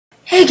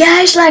Hey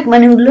guys, like my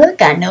new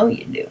look? I know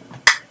you do.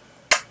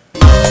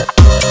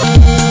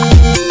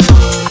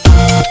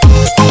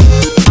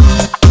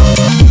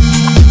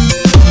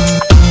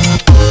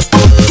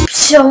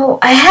 So,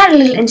 I had a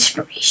little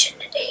inspiration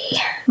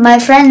today. My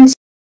friend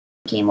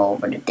came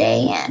over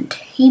today and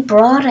he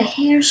brought a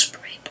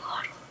hairspray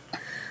bottle.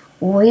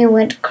 We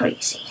went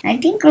crazy. I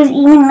think there's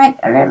even like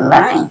a little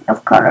line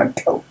of color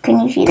too.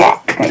 Can you see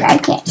that? Because I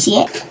can't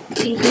see it.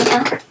 Can you see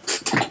that?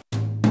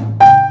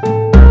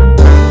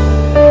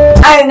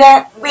 I'm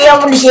gonna be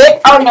able to see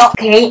it. Oh no,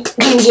 can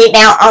you see it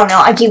now? Oh no,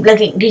 I keep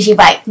looking to see if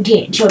I can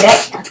see it. So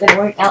that's not gonna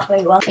work out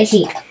very well. Let's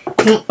see.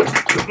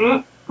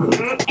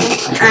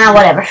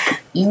 Whatever.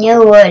 You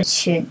know what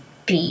should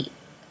be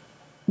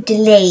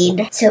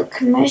delayed. So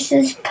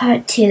commercials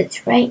part 2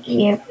 is right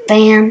here.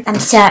 Bam. I'm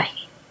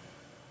sorry.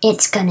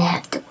 It's gonna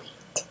have to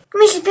wait.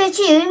 Commercials part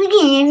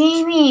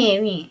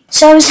 2.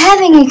 So I was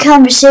having a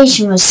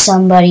conversation with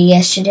somebody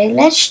yesterday.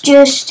 Let's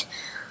just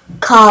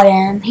call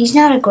him. He's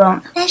not a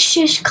grown-up. Let's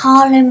just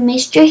call him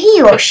Mr.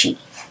 He or She.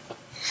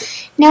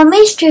 Now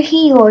Mr.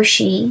 He or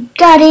She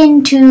got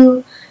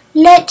into,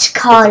 let's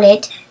call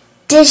it,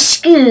 the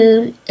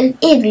school of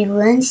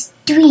everyone's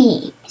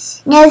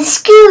dreams. Now the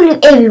school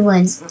of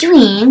everyone's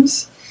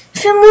dreams,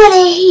 from what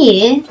I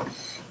hear,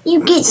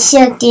 you get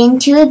sucked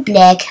into a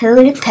black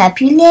hole of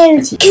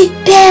popularity.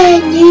 Goodbye,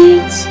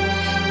 nerds.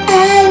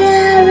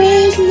 I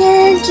always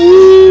loved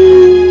you.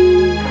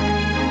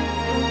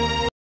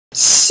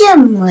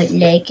 Somewhat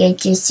like I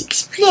just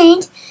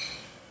explained,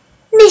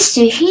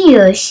 Mr. He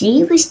or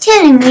She was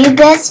telling me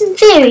about some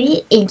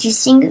very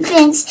interesting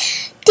events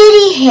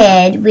that he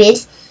had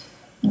with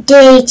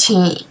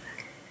dating.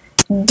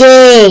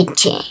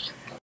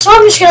 So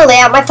I'm just going to lay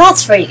out my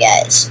thoughts for you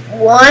guys.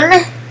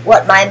 1,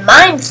 what my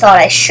mind thought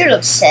I should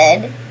have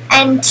said,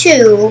 and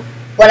 2,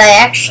 what I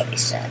actually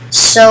said.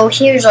 So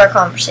here's our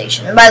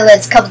conversation. And by the way,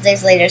 it's a couple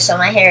days later, so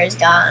my hair is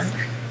gone.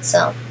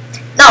 So,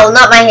 no,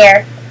 not my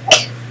hair.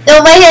 No,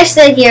 my hair's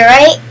still here,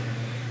 right?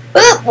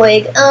 Boop,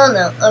 wig. Oh,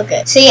 no.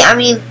 Okay. See, I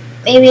mean,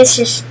 maybe it's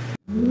just...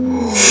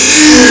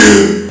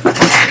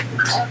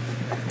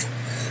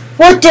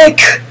 What the...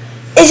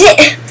 Is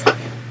it...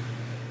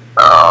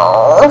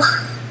 Oh...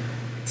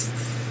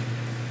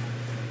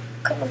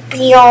 Gonna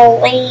be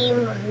all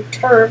lame and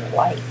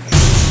turd-like.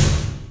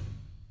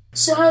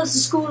 So how's the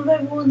school of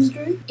everyone's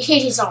dream? It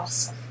is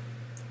awesome.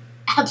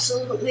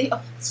 Absolutely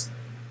awesome.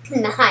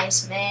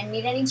 Nice, man.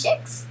 Meet any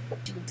chicks?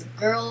 Dude, the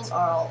girls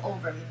are all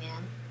over me,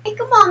 man. Hey,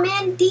 come on,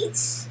 man.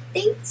 Dates.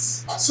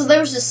 So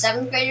there was this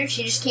 7th grader.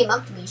 She just came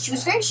up to me. She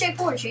was very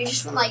straightforward. She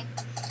just went like,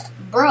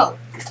 bro,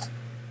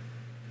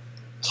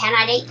 can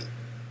I date you?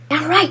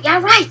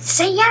 Yeah, right.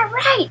 Say yeah,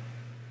 right.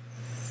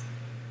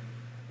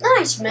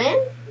 Nice,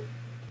 man.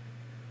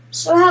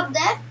 So how'd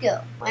that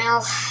go?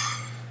 Well,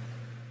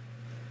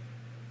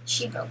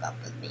 she broke up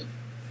with me.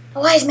 A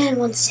wise man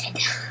once said,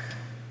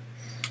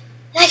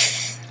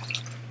 life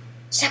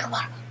is like a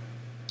water bottle.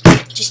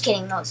 Just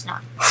kidding, no it's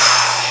not.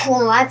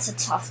 Well, that's a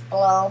tough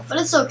blow. But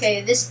it's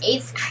okay, this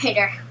 8th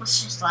grader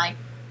was just like,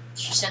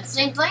 she said the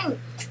same thing.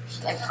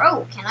 She's like,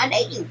 bro, can I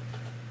date you?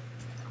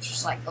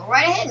 She's like, go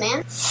right ahead,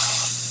 man.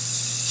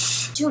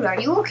 Dude, are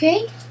you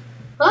okay?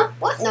 Huh?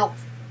 What? No.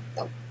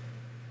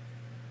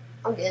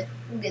 I'm good,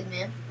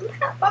 man.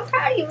 I'm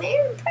proud of you,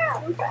 man.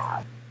 I'm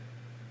proud.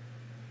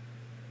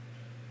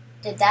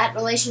 Did that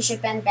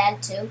relationship end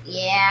bad, too?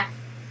 Yeah.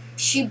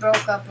 She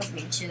broke up with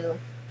me, too.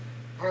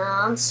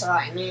 Oh, I'm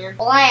sorry, man.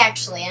 Well, I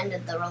actually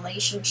ended the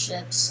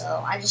relationship,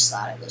 so I just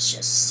thought it was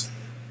just...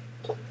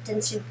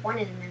 Didn't see the point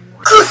in it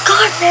anymore. Good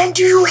God, man,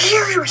 do you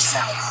hear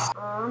yourself?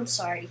 Oh, I'm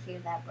sorry to hear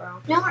that,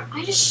 bro. No,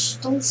 I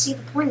just don't see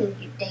the point in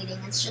you dating.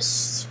 It's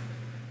just...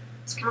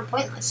 It's kind of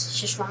pointless. It's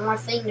just one more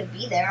thing to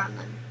be there and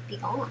then be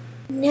gone.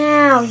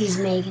 Now he's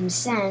making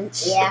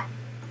sense. Yeah.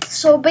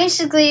 So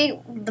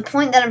basically, the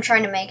point that I'm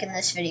trying to make in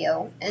this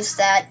video is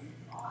that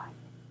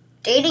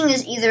dating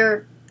is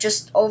either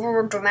just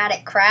over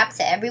dramatic crap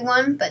to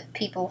everyone, but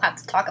people have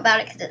to talk about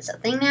it because it's a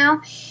thing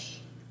now,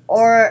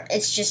 or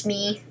it's just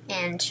me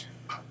and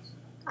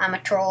I'm a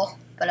troll,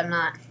 but I'm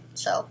not,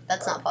 so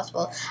that's not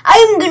possible.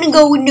 I'm gonna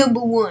go with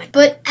number 1.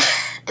 But,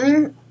 I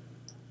mean,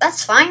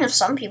 that's fine if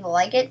some people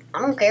like it.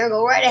 I don't care,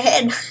 go right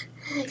ahead.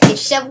 Get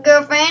yourself a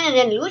girlfriend and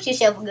then lose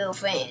yourself a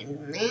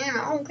girlfriend. Man,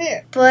 I don't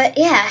care. But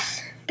yeah,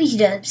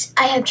 B-dubs,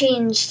 I have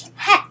changed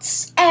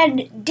hats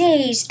and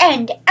days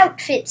and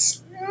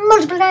outfits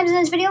multiple times in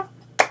this video.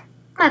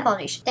 My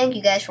apologies. Thank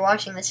you guys for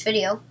watching this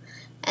video.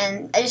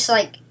 And I was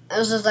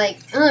just like,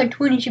 oh,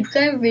 20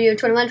 subscriber video,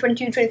 21,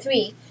 22,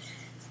 23.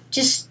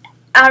 Just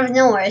out of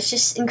nowhere. It's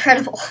just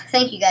incredible.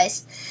 Thank you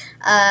guys.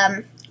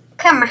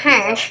 Cut my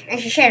hair,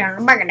 as you said on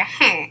the back of the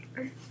hat.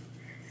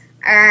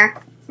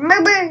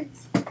 Remember?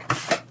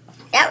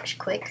 That was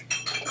quick.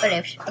 What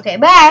else? Okay,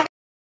 bye.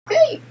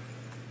 Okay.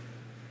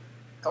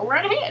 Go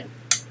right ahead.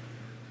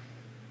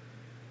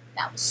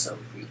 That was so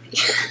creepy.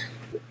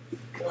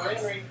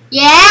 Henry,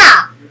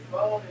 Yeah! your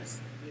phone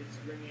is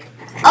ringing.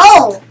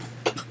 Oh!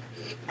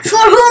 For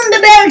whom the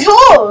bell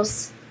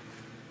tolls?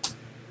 It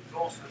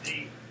goes for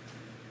me.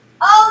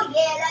 Oh,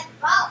 yeah, that's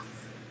false.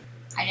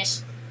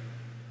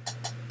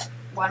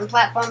 one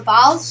platform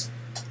falls,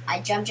 I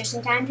jump just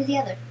in time to the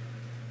other.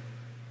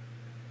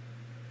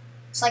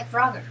 It's like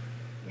Frogger,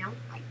 you know?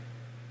 Like,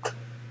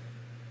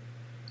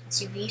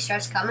 SUV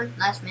starts coming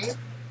last minute.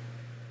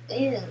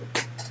 Ew.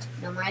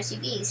 No more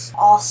SUVs.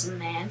 Awesome,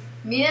 man.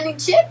 Meet any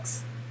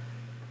chicks?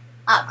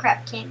 Oh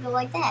crap, can't go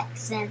like that,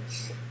 because then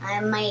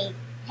my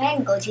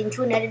hand goes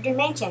into another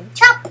dimension.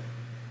 Chop!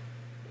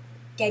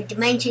 The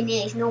dimension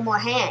is no more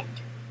hand.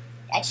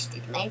 That's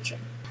the dimension.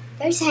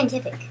 Very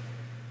scientific.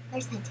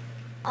 Very scientific.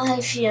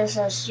 I feel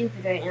so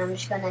stupid right now. I'm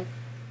just gonna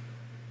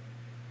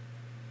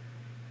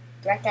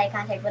direct eye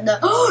contact with the.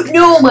 Oh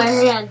no, my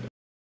hand!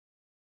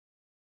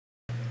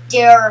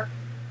 Dear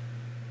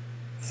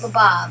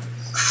Bob.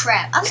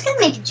 Crap. I was gonna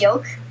make a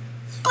joke,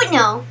 but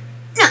no.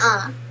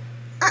 No,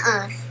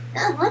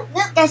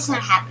 that's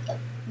not happening.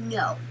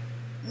 No.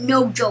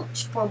 No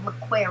jokes for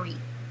McQuarrie.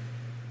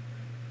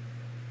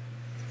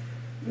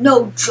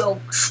 No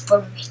jokes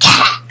for me.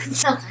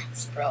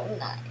 Nice, bro,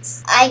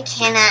 nice. I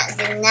cannot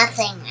do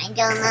nothing. I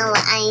don't know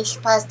what I'm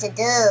supposed to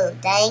do.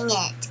 Dang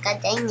it.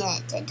 God dang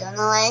it. I don't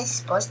know what I'm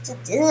supposed to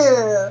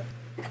do.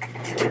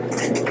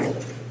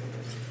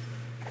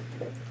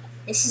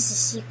 This is the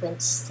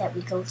sequence that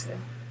we go through.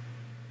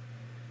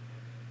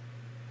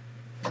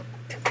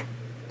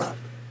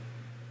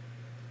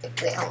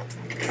 Wait, hold on.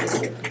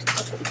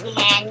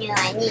 Yeah, no,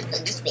 I need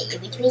to this video.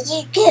 Which way do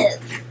you go?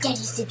 That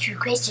is the true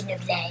question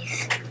of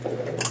life.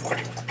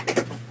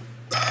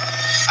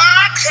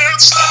 I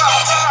can't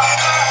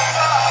stop.